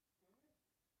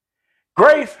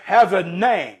 Grace has a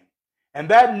name, and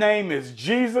that name is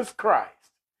Jesus Christ,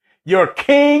 your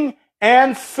King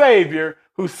and Savior,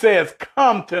 who says,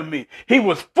 come to me. He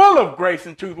was full of grace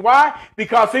and truth. Why?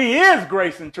 Because he is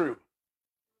grace and truth.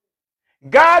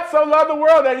 God so loved the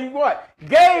world that he what?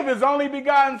 Gave his only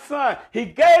begotten son. He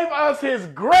gave us his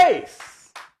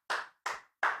grace.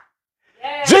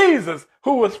 Yes. Jesus,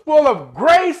 who was full of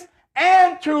grace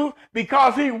and truth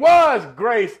because he was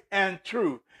grace and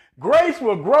truth. Grace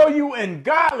will grow you in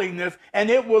godliness, and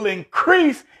it will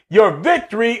increase your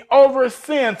victory over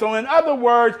sin. So in other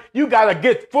words, you got to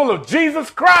get full of Jesus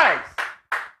Christ.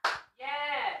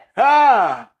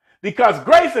 Yes. Because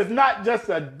grace is not just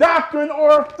a doctrine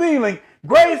or a feeling.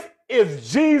 Grace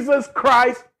is Jesus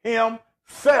Christ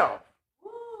himself.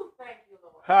 Ooh, thank you,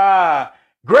 Lord.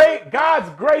 God's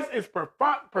grace is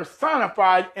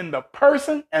personified in the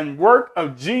person and work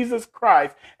of Jesus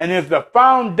Christ, and is the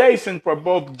foundation for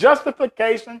both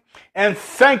justification and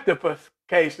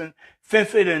sanctification,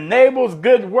 since it enables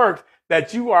good works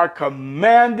that you are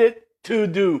commanded to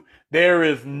do. There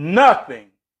is nothing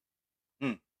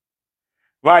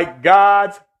like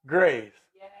God's grace.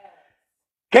 Yes.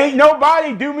 Can't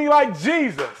nobody do me like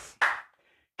Jesus.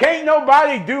 Can't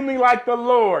nobody do me like the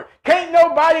Lord. Can't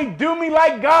nobody do me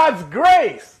like God's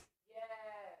grace.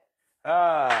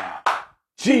 Yes.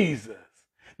 Jesus.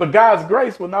 But God's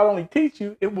grace will not only teach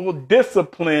you, it will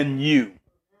discipline you.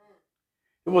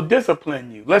 It will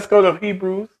discipline you. Let's go to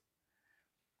Hebrews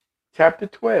chapter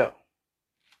 12.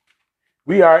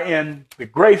 We are in the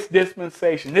grace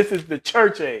dispensation. This is the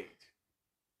church age.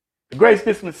 The grace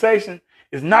dispensation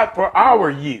is not for our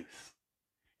use.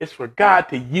 It's for God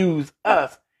to use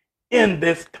us in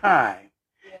this time.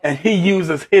 And he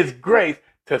uses his grace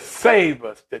to save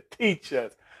us, to teach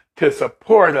us, to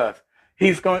support us.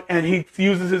 He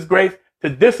uses his grace to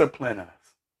discipline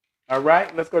us. All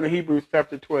right, let's go to Hebrews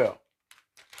chapter 12.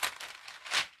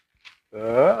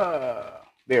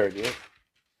 There it is.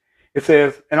 It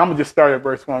says, and I'm going to just start at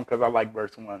verse 1 because I like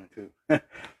verse 1 and 2.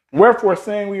 Wherefore,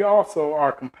 seeing we also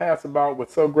are compassed about with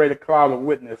so great a cloud of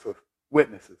witnesses,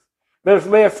 let us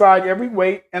lay aside every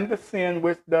weight and the sin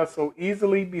which does so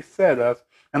easily beset us,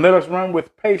 and let us run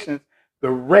with patience the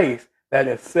race that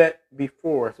is set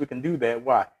before us. We can do that.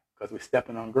 Why? Because we're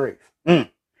stepping on grace.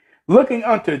 Looking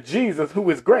unto Jesus, who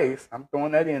is grace, I'm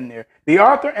throwing that in there, the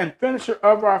author and finisher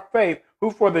of our faith, who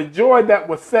for the joy that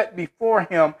was set before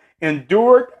him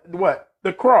endured what?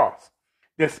 The cross,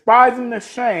 despising the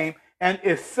shame, and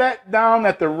is set down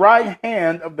at the right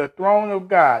hand of the throne of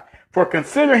God. For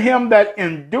consider him that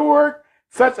endured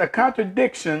such a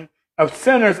contradiction of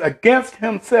sinners against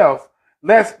himself,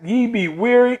 lest ye be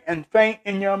weary and faint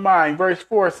in your mind. Verse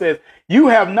 4 says, you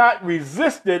have not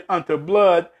resisted unto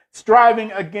blood,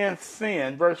 striving against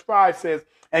sin. Verse 5 says,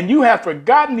 and you have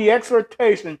forgotten the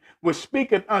exhortation which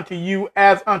speaketh unto you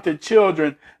as unto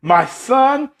children. My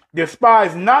son,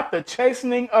 despise not the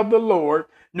chastening of the Lord,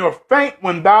 nor faint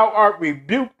when thou art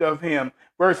rebuked of him.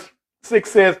 Verse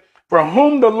 6 says, for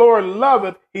whom the Lord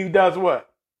loveth, he does what?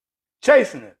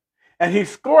 Chasteneth. And he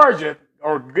scourgeth,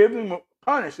 or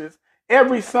punishes,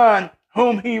 every son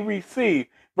whom he received.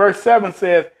 Verse 7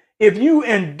 says, if you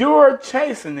endure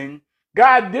chastening,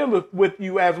 God dealeth with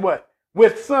you as what?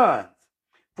 With sons.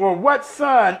 For what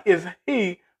son is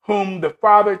he whom the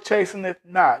Father chasteneth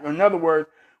not? In other words,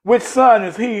 which son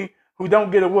is he who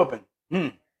don't get a whooping?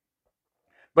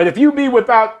 But if you be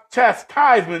without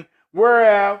chastisement,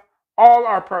 whereof all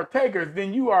are partakers,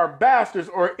 then you are bastards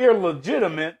or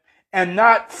illegitimate and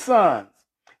not sons.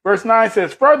 Verse 9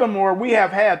 says, furthermore, we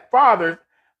have had fathers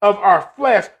of our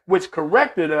flesh which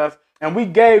corrected us, and we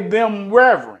gave them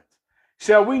reverence.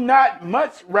 Shall we not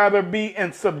much rather be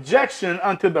in subjection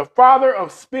unto the Father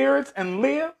of spirits and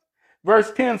live?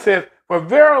 Verse 10 says, for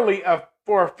verily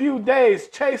for a few days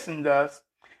chastened us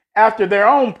after their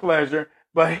own pleasure,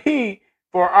 but he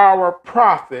for our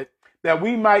profit, that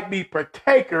we might be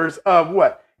partakers of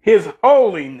what? His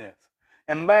holiness.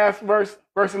 And last verse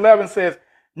 11 says,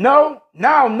 no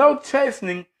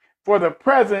chastening for the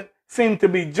present seem to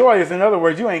be joyous. In other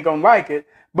words, you ain't going to like it,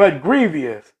 but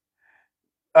grievous.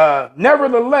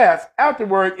 Nevertheless,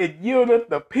 afterward it yieldeth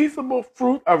the peaceable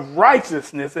fruit of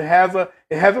righteousness. It has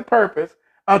a purpose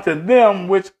unto them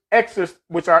which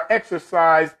are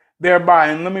exercised thereby.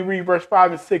 And let me read verse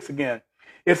 5 and 6 again.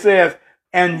 It says,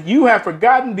 and you have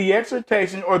forgotten the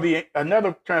exhortation, or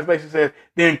another translation says,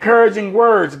 the encouraging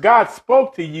words God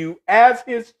spoke to you as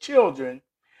his children.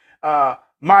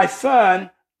 My son,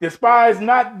 despise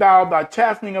not thou the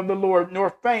chastening of the Lord, nor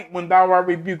faint when thou art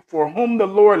rebuked. For whom the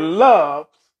Lord loves,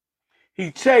 he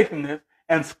chasteneth,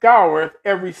 and scoureth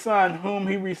every son whom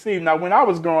he received. Now, when I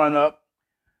was growing up,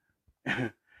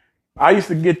 I used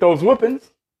to get those whoopings,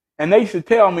 and they used to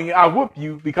tell me, I whoop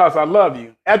you because I love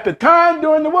you. At the time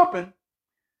during the whooping,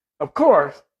 of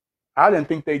course, I didn't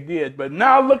think they did. But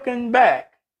now looking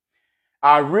back,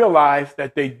 I realized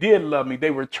that they did love me. They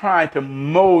were trying to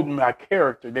mold my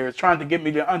character. They were trying to get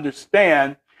me to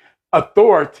understand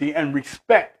authority and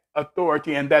respect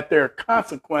authority, and that there are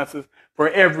consequences for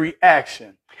every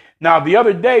action. Now, the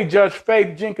other day, Judge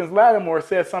Faith Jenkins Lattimore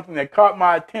said something that caught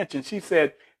my attention. She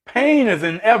said, pain is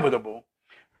inevitable.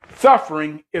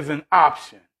 Suffering is an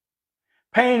option.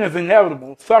 Pain is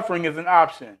inevitable. Suffering is an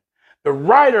option. The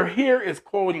writer here is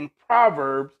quoting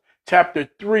Proverbs chapter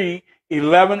 3,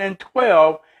 11 and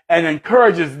 12, and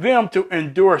encourages them to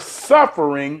endure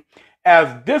suffering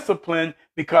as discipline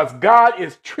because God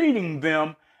is treating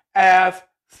them as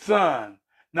sons.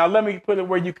 Now, let me put it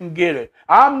where you can get it.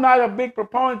 I'm not a big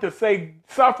proponent to say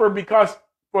suffer because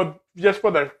for the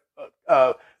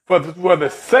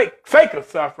sake of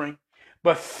suffering,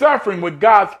 but suffering with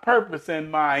God's purpose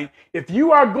in mind. If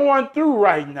you are going through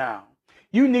right now,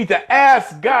 you need to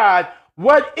ask God,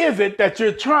 what is it that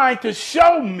you're trying to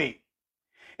show me?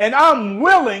 And I'm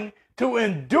willing to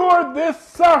endure this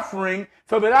suffering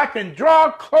so that I can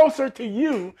draw closer to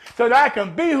you, so that I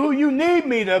can be who you need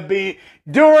me to be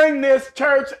during this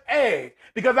church age.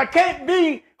 Because I can't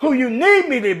be who you need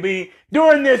me to be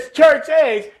during this church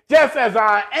age just as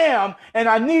I am. And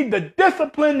I need the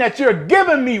discipline that you're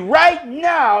giving me right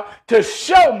now to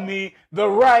show me the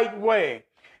right way.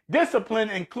 Discipline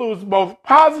includes both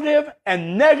positive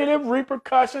and negative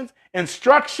repercussions,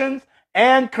 instructions,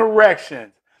 and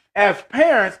corrections. As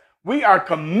parents, we are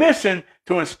commissioned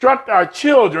to instruct our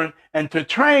children and to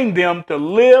train them to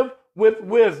live with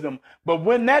wisdom. But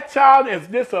when that child is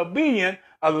disobedient,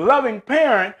 a loving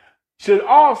parent should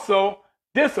also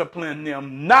discipline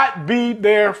them, not be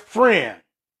their friend.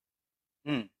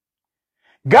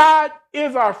 God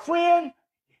is our friend,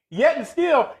 yet and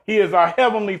still, he is our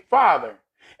heavenly Father.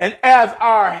 And as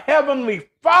our heavenly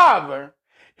Father,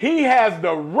 he has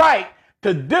the right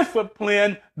to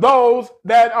discipline those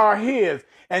that are his.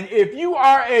 And if you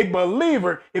are a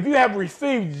believer, if you have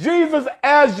received Jesus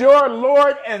as your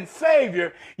Lord and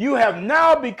Savior, you have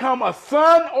now become a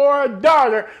son or a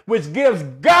daughter, which gives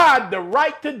God the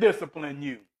right to discipline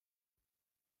you.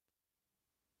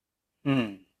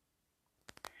 And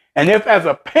if as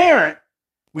a parent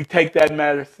we take that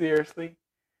matter seriously,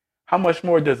 how much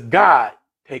more does God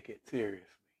take it seriously?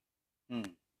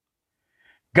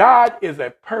 God is a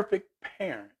perfect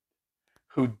parent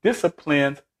who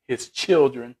disciplines his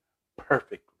children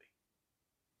perfectly.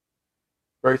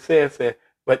 verse says,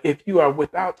 but if you are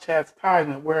without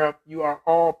chastisement, whereof you are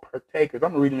all partakers.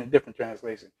 I'm reading a different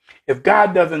translation. If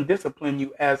God doesn't discipline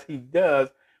you as he does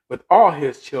with all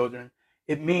his children,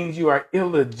 it means you are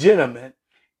illegitimate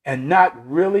and not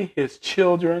really his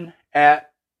children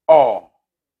at all.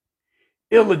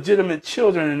 Illegitimate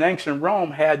children in ancient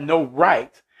Rome had no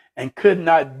rights and could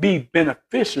not be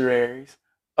beneficiaries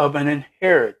of an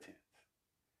inheritance.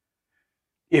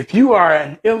 If you are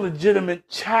an illegitimate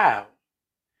child,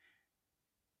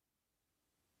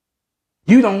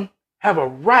 you don't have a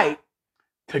right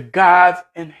to God's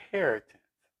inheritance,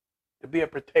 to be a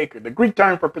partaker. The Greek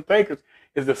term for partakers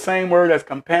is the same word as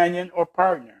companion or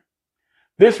partner.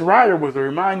 This writer was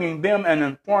reminding them and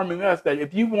informing us that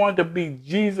if you want to be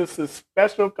Jesus'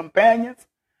 special companions,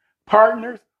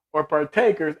 partners, or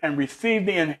partakers and receive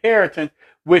the inheritance,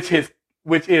 which is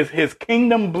his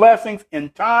kingdom blessings in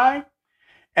time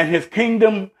and his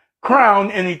kingdom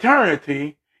crown in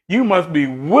eternity, you must be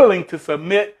willing to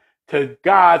submit to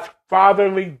God's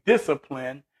fatherly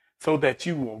discipline so that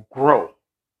you will grow.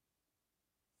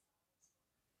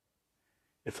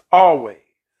 It's always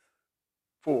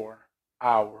for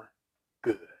our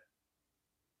good.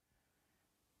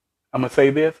 I'm going to say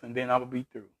this and then I will be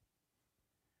through.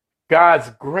 God's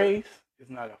grace is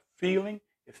not a feeling.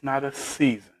 It's not a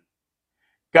season.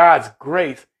 God's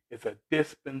grace is a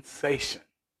dispensation.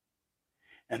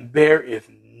 And there is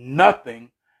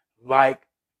nothing like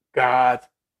God's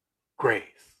grace.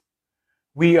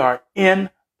 We are in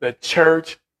the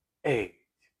church age.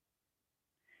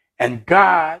 And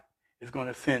God is going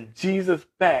to send Jesus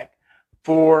back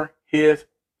for his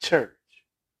church.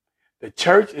 The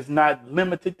church is not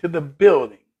limited to the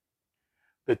building.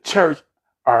 The church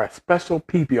are a special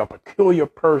people, a peculiar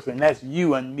person. That's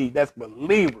you and me. That's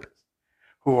believers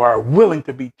who are willing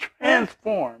to be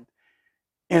transformed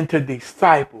into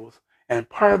disciples. And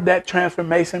part of that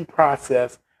transformation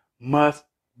process must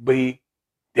be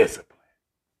discipline.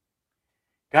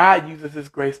 God uses his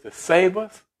grace to save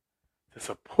us, to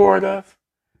support us,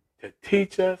 to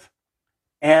teach us,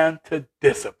 and to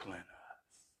discipline us.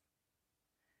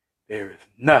 There is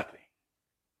nothing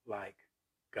like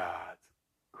God's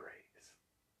grace.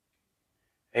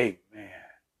 Amen.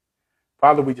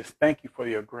 Father, we just thank you for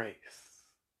your grace.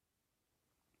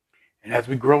 And as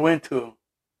we grow into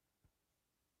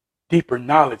deeper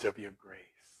knowledge of your grace,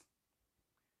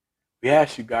 we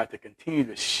ask you, God, to continue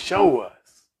to show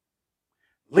us,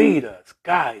 lead us,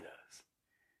 guide us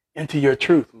into your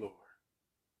truth, Lord.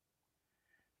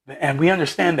 And we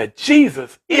understand that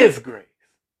Jesus is grace,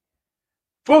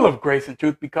 full of grace and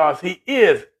truth, because he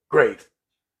is grace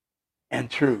and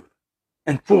truth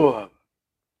and full of it.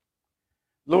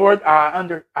 Lord,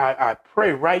 I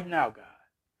pray right now, God,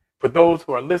 for those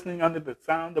who are listening under the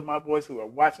sound of my voice, who are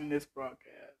watching this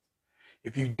broadcast.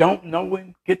 If you don't know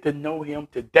him, get to know him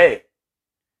today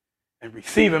and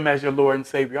receive him as your Lord and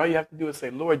Savior. All you have to do is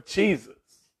say, Lord Jesus,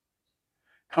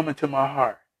 come into my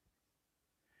heart.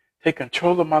 Take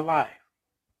control of my life.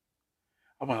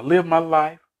 I want to live my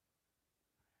life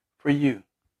for you.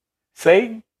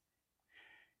 Satan,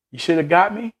 you should have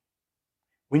got me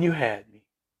when you had me.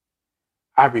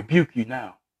 I rebuke you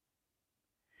now.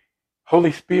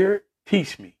 Holy Spirit,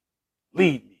 teach me,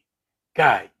 lead me,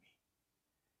 guide me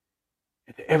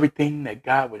into everything that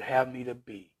God would have me to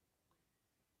be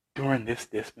during this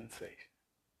dispensation.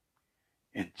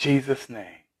 In Jesus'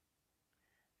 name,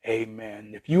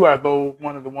 amen. If you are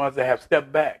one of the ones that have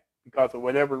stepped back because of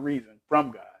whatever reason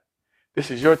from God,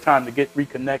 this is your time to get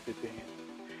reconnected to him.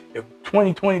 If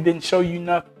 2020 didn't show you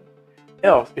nothing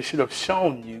else, it should have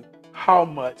shown you how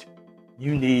much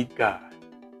you need God.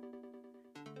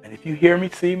 And if you hear me,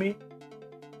 see me,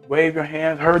 wave your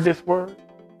hands, heard this word,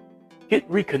 get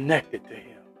reconnected to him.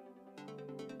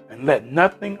 And let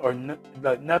nothing or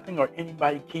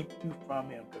anybody keep you from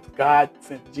him, because God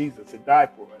sent Jesus to die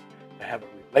for us to have a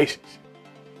relationship.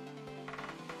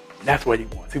 And that's what he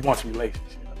wants. He wants a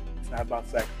relationship. It's not about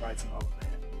sacrifice and all of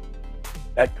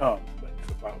that. That comes, but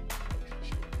it's about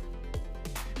relationship.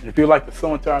 And if you'd like to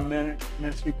sow into our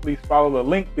ministry, please follow the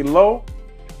link below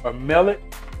or mail it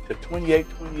to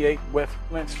 2828 West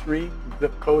Flint Street.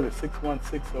 Zip code is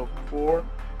 61604.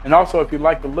 And also, if you'd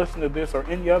like to listen to this or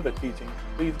any other teachings,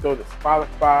 please go to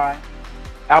Spotify,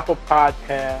 Apple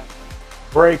Podcasts,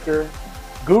 Breaker,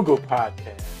 Google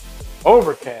Podcasts,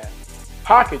 Overcast,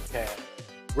 Pocket Cast,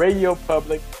 Radio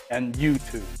Public, and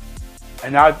YouTube.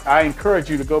 And I encourage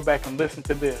you to go back and listen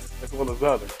to this as well as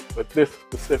others, but this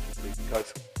specifically,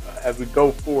 because as we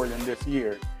go forward in this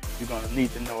year, you're going to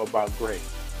need to know about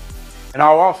grace. And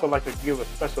I would also like to give a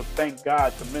special thank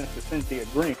God to Minister Cynthia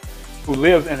Green, who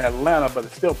lives in Atlanta but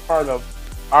is still part of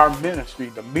our ministry,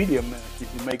 the media ministry,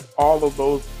 who makes all of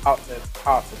those outlets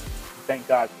possible. Thank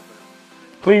God for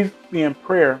that. Please be in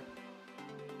prayer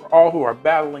for all who are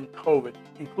battling COVID,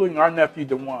 including our nephew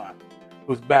DeJuan,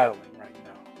 who's battling right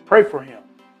now. Pray for him.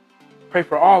 Pray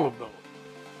for all of those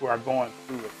who are going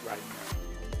through it right now.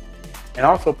 And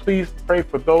also, please pray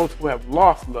for those who have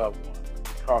lost loved ones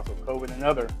because of COVID and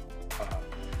other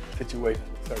situations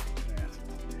and circumstances.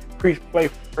 Please pray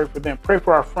for them. Pray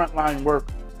for our frontline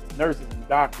workers, nurses and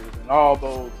doctors, and all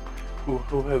those who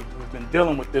have been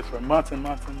dealing with this for months and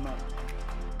months and months.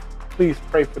 Please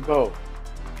pray for those.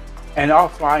 And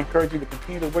also, I encourage you to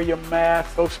continue to wear your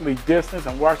mask, socially distance,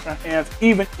 and wash your hands,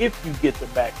 even if you get the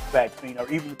vaccine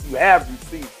or even if you have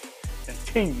received it.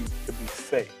 Continue to be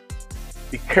safe.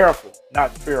 Be careful,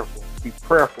 not fearful. Be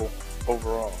prayerful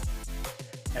overall.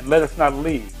 And let us not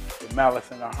leave with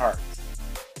malice in our hearts,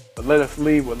 but let us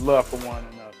leave with love for one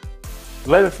another.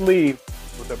 Let us leave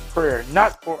with a prayer,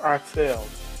 not for ourselves,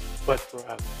 but for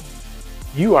others.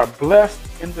 You are blessed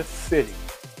in the city.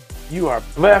 You are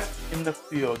blessed in the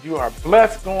field. You are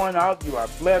blessed going out. You are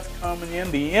blessed coming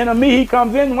in. The enemy, he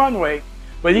comes in one way,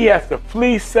 but he has to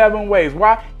flee 7 ways.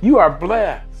 Why? You are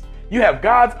blessed. You have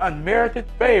God's unmerited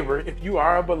favor if you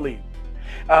are a believer.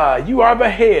 You are the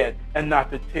head and not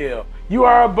the tail. You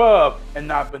are above and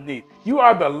not beneath. You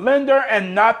are the lender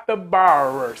and not the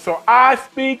borrower. So I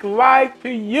speak life to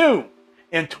you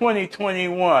in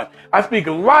 2021. I speak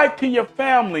life to your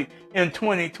family in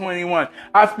 2021.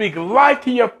 I speak life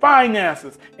to your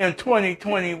finances in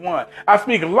 2021. I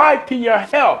speak life to your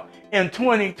health in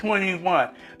 2021.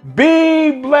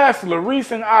 Be blessed,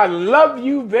 Larissa, and I love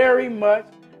you very much.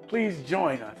 Please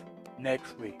join us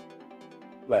next week.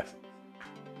 Blessings.